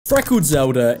Freckled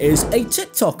Zelda is a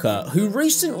TikToker who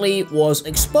recently was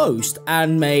exposed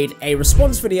and made a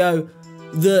response video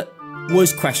that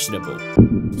was questionable.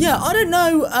 Yeah, I don't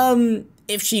know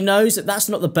if she knows that that's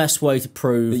not the best way to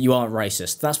prove that you aren't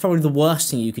racist. That's probably the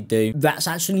worst thing you could do. That's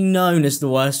actually known as the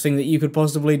worst thing that you could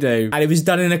possibly do. And it was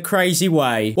done in a crazy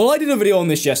way. Well, I did a video on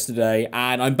this yesterday,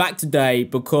 and I'm back today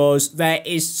because there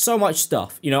is so much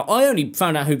stuff. You know, I only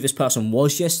found out who this person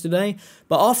was yesterday,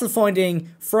 but after finding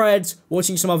threads,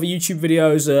 watching some other YouTube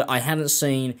videos that I hadn't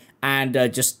seen, and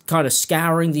just kind of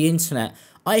scouring the internet,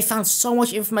 I found so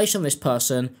much information on this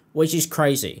person, which is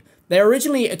crazy. They're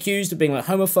originally accused of being like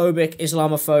homophobic,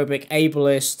 Islamophobic,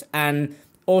 ableist, and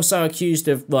also accused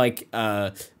of like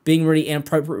being really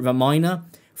inappropriate with a minor.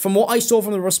 From what I saw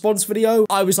from the response video,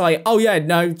 I was like, oh yeah,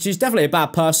 no, she's definitely a bad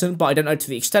person, but I don't know to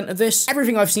the extent of this.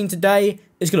 Everything I've seen today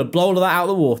is gonna blow all of that out of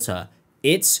the water.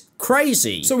 It's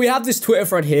crazy. So we have this Twitter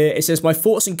thread here. It says, my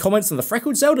thoughts and comments on the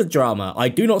Freckled Zelda drama. I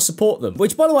do not support them.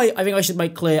 Which, by the way, I think I should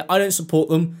make clear, I don't support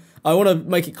them. I want to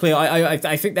make it clear, I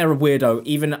think they're a weirdo,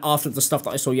 even after the stuff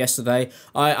that I saw yesterday.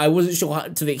 I wasn't sure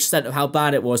to the extent of how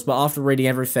bad it was, but after reading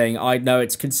everything, I know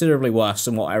it's considerably worse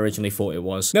than what I originally thought it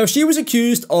was. Now, she was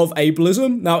accused of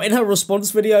ableism. Now, in her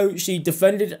response video, she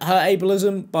defended her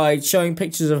ableism by showing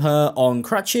pictures of her on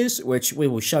crutches, which we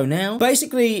will show now.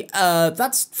 Basically,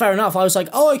 that's fair enough. I was like,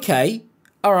 oh, okay.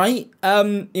 All right,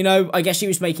 you know, I guess she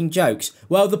was making jokes.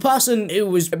 Well, the person who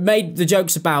was made the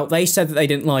jokes about, they said that they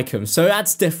didn't like him. So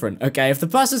that's different, okay? If the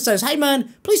person says, hey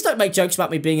man, please don't make jokes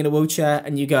about me being in a wheelchair,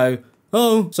 and you go,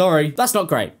 oh, sorry, that's not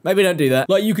great. Maybe don't do that.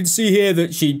 Like, you can see here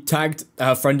that she tagged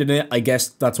her friend in it. I guess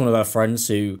that's one of her friends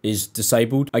who is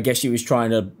disabled. I guess she was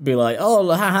trying to be like,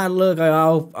 oh, haha, look,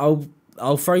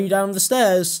 I'll throw you down the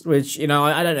stairs, which, you know,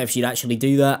 I don't know if she'd actually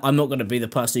do that. I'm not going to be the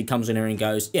person who comes in here and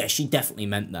goes, yeah, she definitely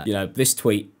meant that. You know, this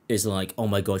tweet is like, oh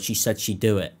my God, she said she'd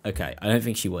do it. Okay, I don't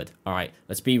think she would. All right,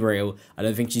 let's be real. I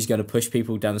don't think she's going to push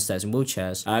people down the stairs in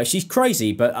wheelchairs. She's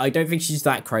crazy, but I don't think she's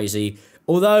that crazy.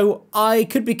 Although, I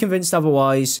could be convinced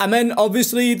otherwise. And then,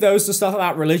 obviously, there was the stuff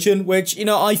about religion, which, you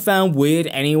know, I found weird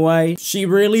anyway. She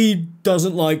really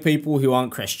doesn't like people who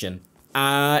aren't Christian.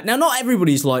 Now, not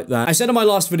everybody's like that. I said in my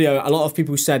last video, a lot of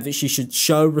people said that she should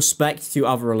show respect to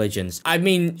other religions. I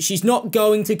mean, she's not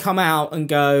going to come out and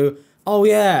go, oh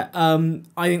yeah,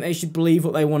 I think they should believe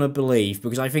what they want to believe,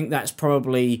 because I think that's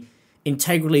probably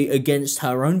integrally against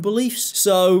her own beliefs.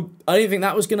 So, I didn't think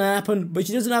that was going to happen, but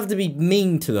she doesn't have to be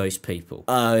mean to those people.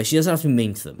 She doesn't have to be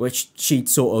mean to them, which she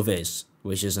sort of is,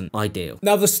 which isn't ideal.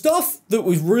 Now, the stuff that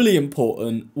was really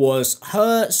important was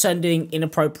her sending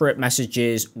inappropriate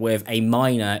messages with a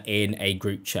minor in a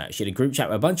group chat. She had a group chat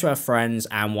with a bunch of her friends,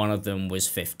 and one of them was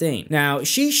 15. Now,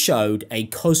 she showed a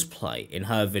cosplay in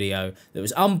her video that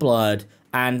was unblurred,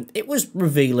 and it was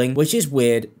revealing, which is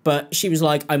weird, but she was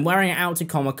like, I'm wearing it out to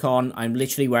Comic-Con, I'm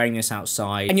literally wearing this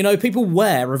outside. And you know, people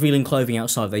wear revealing clothing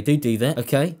outside, they do that,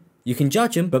 okay? You can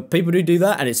judge them, but people do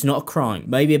that, and it's not a crime.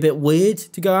 Maybe a bit weird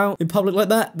to go out in public like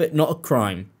that, but not a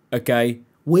crime, okay?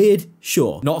 Weird,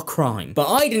 sure, not a crime. But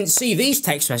I didn't see these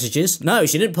text messages. No,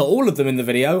 she didn't put all of them in the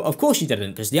video. Of course she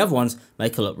didn't, because the other ones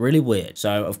make her look really weird.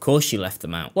 So, of course she left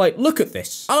them out. Like, look at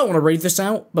this. I don't want to read this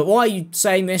out, but why are you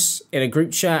saying this in a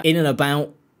group chat in and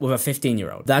about with a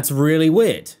 15-year-old? That's really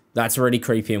weird. That's really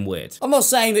creepy and weird. I'm not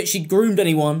saying that she groomed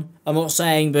anyone. I'm not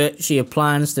saying that she had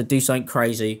plans to do something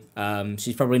crazy.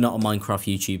 She's probably not a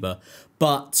Minecraft YouTuber.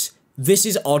 But this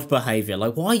is odd behavior.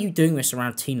 Like, why are you doing this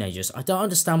around teenagers? I don't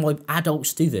understand why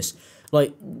adults do this.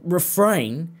 Like,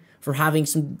 refrain from having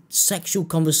some sexual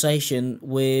conversation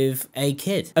with a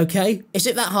kid, okay? Is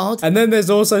it that hard? And then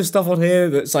there's also stuff on here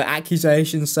that's like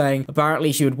accusations saying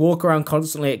apparently she would walk around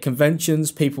constantly at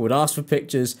conventions, people would ask for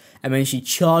pictures, and then she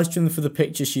charged them for the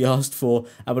pictures she asked for,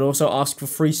 and would also ask for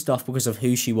free stuff because of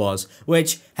who she was.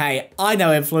 Which, hey, I know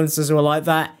influencers who are like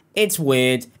that. It's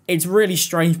weird. It's really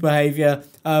strange behavior.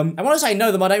 And when I say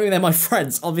know them, I don't mean they're my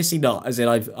friends. Obviously not, as in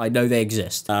I know they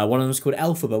exist. One of them is called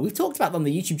Alphabet. We've talked about them on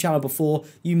the YouTube channel before.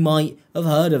 You might have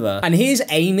heard of her. And here's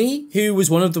Amy, who was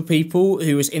one of the people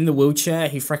who was in the wheelchair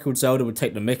who Freckled Zelda would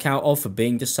take the mick out of for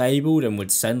being disabled and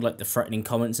would send like the threatening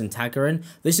comments and tag her in.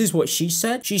 This is what she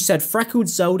said. She said, Freckled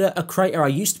Zelda, a creator I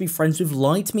used to be friends with,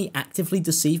 lied to me, actively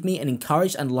deceived me, and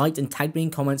encouraged and liked and tagged me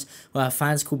in comments where her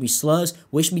fans called me slurs,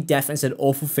 wished me death, and said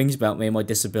awful things about me and my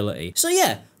disability. So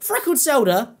yeah, Freckled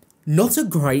Zelda, not a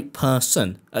great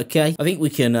person, okay? I think we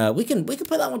can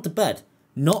put that one to bed.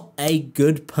 Not a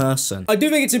good person. I do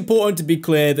think it's important to be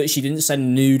clear that she didn't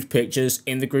send nude pictures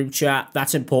in the group chat.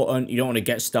 That's important. You don't want to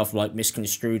get stuff like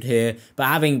misconstrued here. But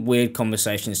having weird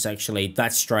conversations sexually,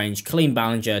 that's strange. Colleen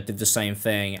Ballinger did the same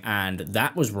thing, and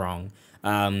that was wrong.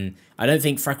 I don't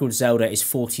think Freckled Zelda is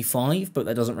 45, but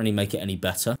that doesn't really make it any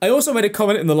better. I also made a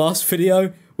comment in the last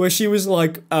video where she was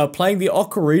like playing the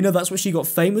ocarina. That's what she got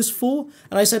famous for.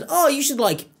 And I said, oh, you should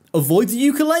like avoid the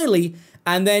ukulele.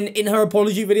 And then in her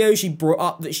apology video, she brought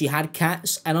up that she had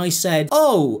cats. And I said,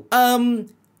 oh,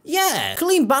 yeah,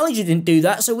 Colleen Ballinger didn't do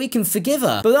that, so we can forgive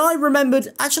her. But then I remembered,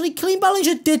 actually, Colleen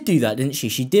Ballinger did do that, didn't she?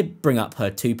 She did bring up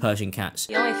her 2 Persian cats.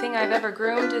 The only thing I've ever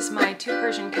groomed is my 2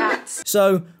 Persian cats.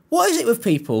 So, what is it with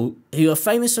people who are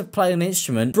famous for playing an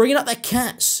instrument, bringing up their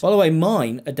cats? By the way,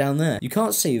 mine are down there. You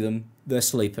can't see them. They're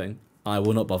sleeping. I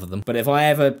will not bother them. But if I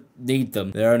ever need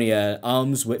them, they're only an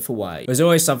arm's width away. There's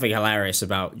always something hilarious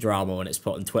about drama when it's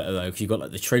put on Twitter, though, because you've got, like,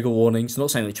 the trigger warnings. I'm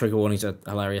not saying that trigger warnings are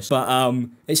hilarious. But,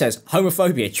 it says,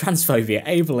 homophobia, transphobia,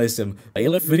 ableism,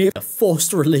 video,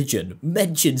 forced religion,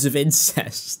 mentions of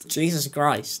incest. Jesus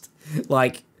Christ.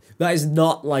 Like, that is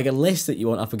not like a list that you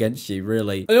want up against you,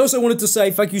 really. I also wanted to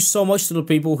say thank you so much to the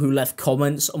people who left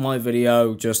comments on my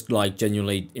video, just like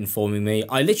genuinely informing me.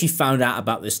 I literally found out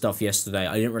about this stuff yesterday.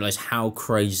 I didn't realize how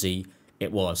crazy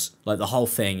it was. Like, the whole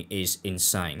thing is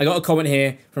insane. I got a comment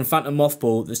here from Phantom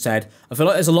Mothball that said, I feel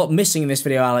like there's a lot missing in this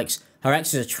video, Alex. Her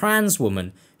ex is a trans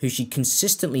woman who she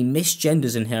consistently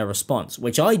misgenders in her response,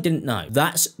 which I didn't know.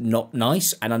 That's not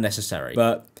nice and unnecessary,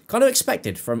 but kind of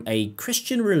expected from a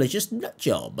Christian religious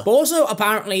nutjob. But also,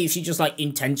 apparently, she just, like,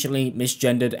 intentionally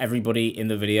misgendered everybody in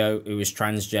the video who was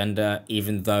transgender,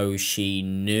 even though she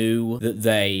knew that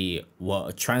they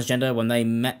were transgender when they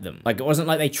met them. Like, it wasn't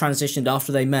like they transitioned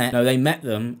after they met. No, they met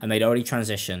them, and they'd already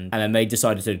transitioned, and then they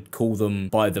decided to call them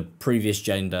by the previous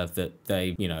gender that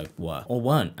they, you know, were. Or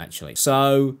weren't, actually.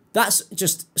 So, that's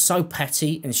just so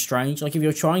petty and strange. Like, if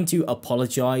you're trying to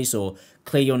apologize or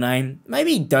clear your name,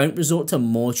 maybe don't resort to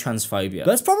more transphobia.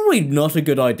 That's probably not a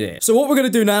good idea. So what we're going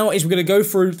to do now is we're going to go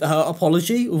through her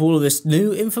apology with all of this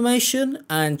new information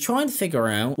and try and figure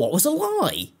out what was a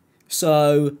lie.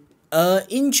 So,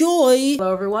 enjoy!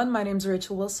 Hello everyone, my name's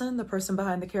Rachel Wilson, the person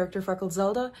behind the character Freckled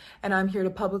Zelda, and I'm here to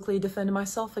publicly defend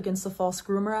myself against the false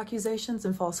groomer accusations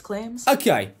and false claims.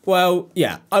 Okay, well,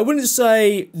 yeah, I wouldn't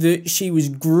say that she was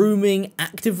grooming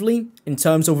actively in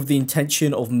terms of the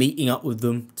intention of meeting up with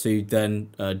them to then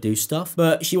do stuff,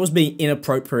 but she was being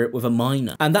inappropriate with a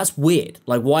minor, and that's weird.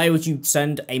 Like, why would you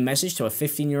send a message to a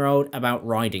 15-year-old about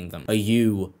riding them? Are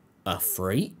you a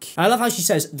freak? I love how she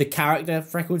says, the character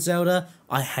Freckled Zelda.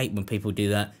 I hate when people do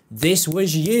that. This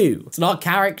was you. It's not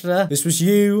character. This was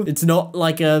you. It's not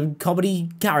like a comedy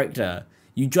character.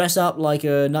 You dress up like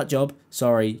a nut job.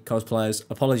 Sorry, cosplayers.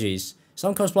 Apologies.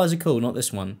 Some cosplayers are cool, not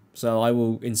this one. So I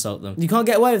will insult them. You can't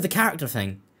get away with the character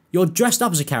thing. You're dressed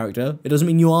up as a character. It doesn't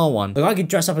mean you are one. Like, I could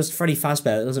dress up as Freddy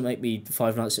Fazbear. It doesn't make me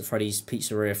Five Nights at Freddy's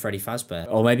Pizzeria Freddy Fazbear.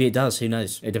 Or maybe it does. Who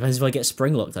knows? It depends if I get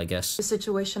spring locked, I guess. The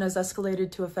situation has escalated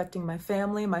to affecting my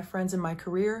family, my friends, and my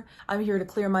career. I'm here to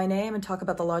clear my name and talk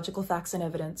about the logical facts and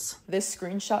evidence. This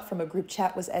screenshot from a group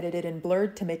chat was edited and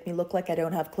blurred to make me look like I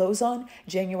don't have clothes on.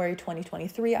 January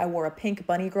 2023, I wore a pink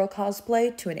bunny girl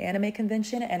cosplay to an anime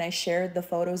convention, and I shared the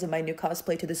photos of my new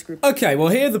cosplay to this group. Okay, well,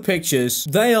 here are the pictures.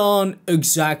 They aren't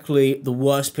exactly the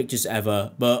worst pictures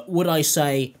ever, but would I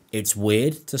say it's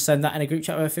weird to send that in a group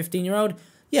chat with a 15-year-old?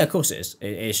 Yeah, of course it is.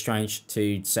 It is strange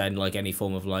to send, like, any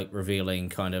form of, like, revealing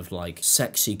kind of, like,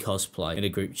 sexy cosplay in a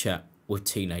group chat with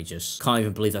teenagers. Can't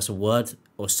even believe that's a word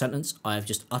or sentence I have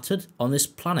just uttered on this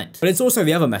planet. But it's also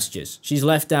the other messages. She's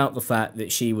left out the fact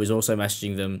that she was also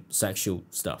messaging them sexual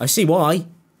stuff. I see why,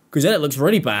 because then it looks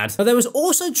really bad. Now, there was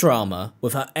also drama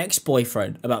with her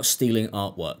ex-boyfriend about stealing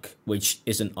artwork, which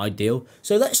isn't ideal.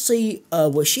 So let's see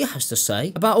what she has to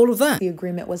say about all of that. The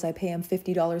agreement was I pay him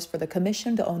 $50 for the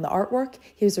commission to own the artwork.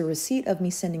 Here's a receipt of me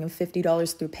sending him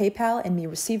 $50 through PayPal and me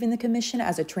receiving the commission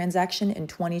as a transaction in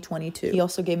 2022. He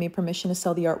also gave me permission to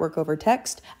sell the artwork over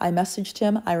text. I messaged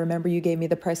him, I remember you gave me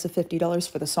the price of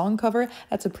 $50 for the song cover.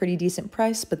 That's a pretty decent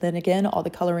price, but then again, all the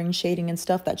coloring, shading, and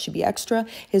stuff, that should be extra.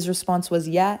 His response was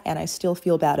yeah, and I still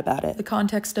feel bad about it. The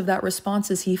context of that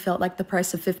response is he felt like the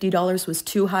price of $50 was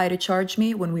too high to charge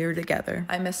me when we were together.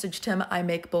 I messaged him, I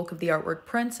make bulk of the artwork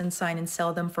prints and sign and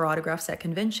sell them for autographs at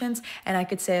conventions, and I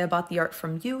could say I bought the art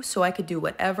from you so I could do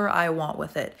whatever I want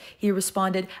with it. He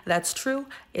responded, that's true,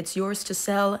 it's yours to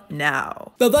sell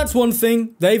now. Now, that's one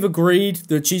thing. They've agreed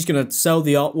that she's gonna sell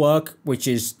the artwork, which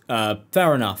is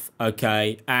fair enough,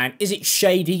 okay? And is it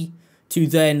shady to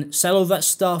then sell all that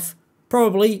stuff?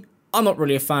 Probably. I'm not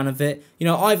really a fan of it. You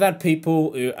know, I've had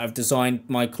people who have designed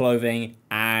my clothing,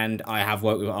 and I have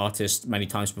worked with artists many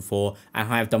times before, and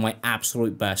I have done my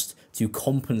absolute best to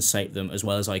compensate them as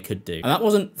well as I could do. And that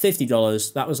wasn't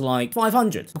 $50, that was like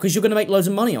 $500, because you're gonna make loads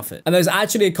of money off it. And there's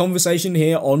actually a conversation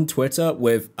here on Twitter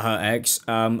with her ex,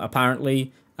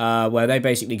 apparently, where they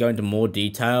basically go into more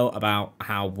detail about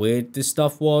how weird this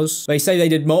stuff was. They say they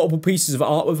did multiple pieces of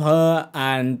art with her,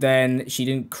 and then she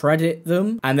didn't credit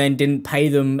them, and then didn't pay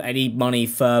them any money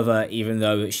further, even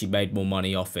though she made more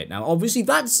money off it. Now, obviously,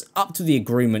 that's up to the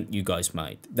agreement you guys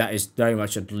made. That is very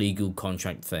much a legal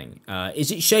contract thing.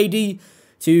 Is it shady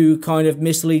to kind of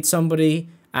mislead somebody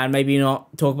and maybe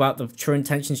not talk about the true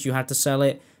intentions you had to sell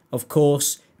it? Of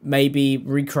course. Maybe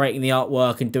recreating the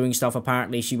artwork and doing stuff.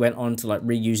 Apparently, she went on to like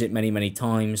reuse it many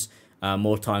times,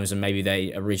 more times than maybe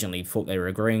they originally thought they were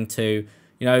agreeing to.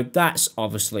 You know, that's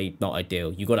obviously not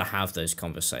ideal. You got to have those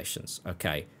conversations,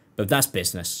 okay? But that's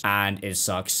business, and it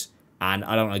sucks. And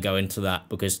I don't want to go into that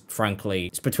because, frankly,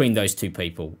 it's between those two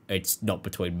people. It's not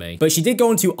between me. But she did go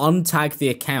on to untag the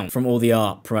account from all the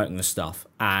art promoting the stuff.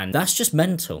 And that's just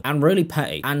mental and really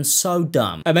petty and so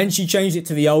dumb. And then she changed it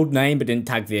to the old name but didn't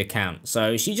tag the account.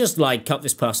 So she just, like, cut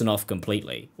this person off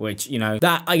completely. Which, you know,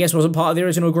 that, I guess, wasn't part of the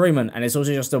original agreement. And it's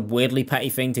also just a weirdly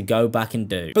petty thing to go back and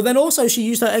do. But then also she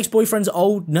used her ex-boyfriend's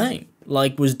old name.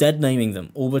 Like, was dead naming them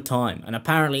all the time, and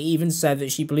apparently even said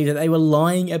that she believed that they were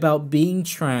lying about being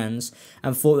trans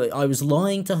and thought that I was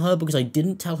lying to her because I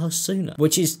didn't tell her sooner,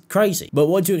 which is crazy. But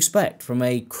what do you expect from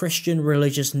a Christian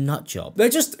religious nutjob? They're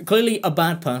just clearly a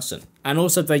bad person, and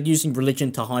also they're using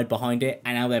religion to hide behind it,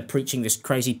 and now they're preaching this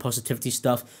crazy positivity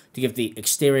stuff to give the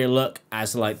exterior look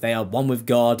as like they are one with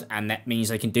God, and that means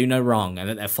they can do no wrong, and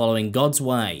that they're following God's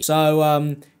way.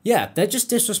 So, yeah, they're just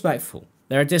disrespectful.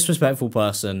 They're a disrespectful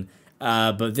person.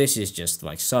 But this is just,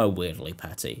 like, so weirdly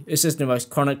petty. This is the most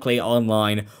chronically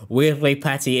online, weirdly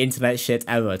petty internet shit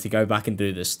ever to go back and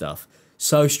do this stuff.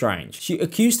 So strange. She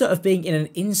accused her of being in an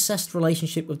incest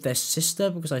relationship with their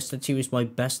sister because I said she was my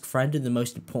best friend and the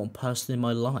most important person in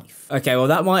my life. Okay, well,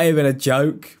 that might have been a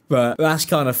joke, but that's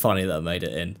kind of funny that I made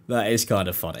it in. That is kind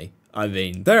of funny. I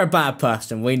mean, they're a bad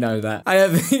person, we know that. I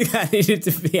don't think that needed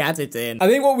to be added in. I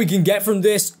think what we can get from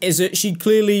this is that she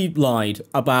clearly lied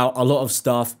about a lot of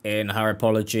stuff in her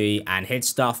apology and hid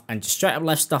stuff and just straight up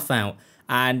left stuff out.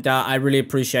 And I really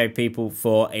appreciate people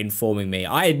for informing me.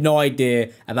 I had no idea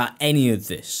about any of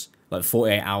this like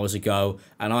 48 hours ago,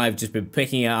 and I've just been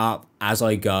picking it up as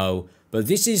I go. But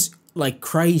this is like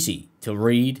crazy to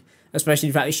read, especially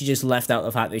the fact that she just left out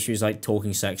the fact that she was like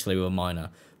talking sexually with a minor.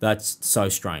 That's so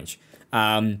strange.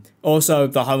 Also,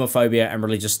 the homophobia and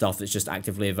religious stuff that's just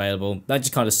actively available, that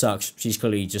just kind of sucks. She's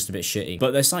clearly just a bit shitty.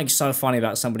 But there's something so funny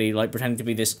about somebody like pretending to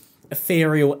be this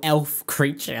ethereal elf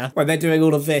creature when they're doing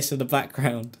all of this in the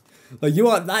background. Like,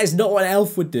 that is not what an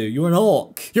elf would do. You're an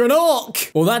orc. You're an orc!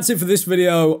 Well, that's it for this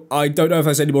video. I don't know if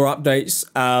there's any more updates,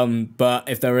 but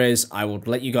if there is, I will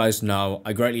let you guys know.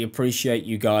 I greatly appreciate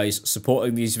you guys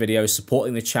supporting these videos,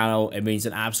 supporting the channel. It means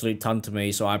an absolute ton to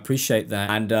me, so I appreciate that.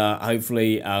 And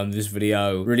hopefully this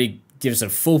video really gives a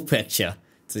full picture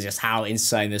to just how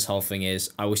insane this whole thing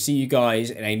is. I will see you guys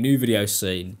in a new video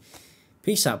soon.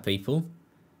 Peace out, people,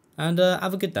 and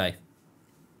have a good day.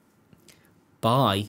 Bye.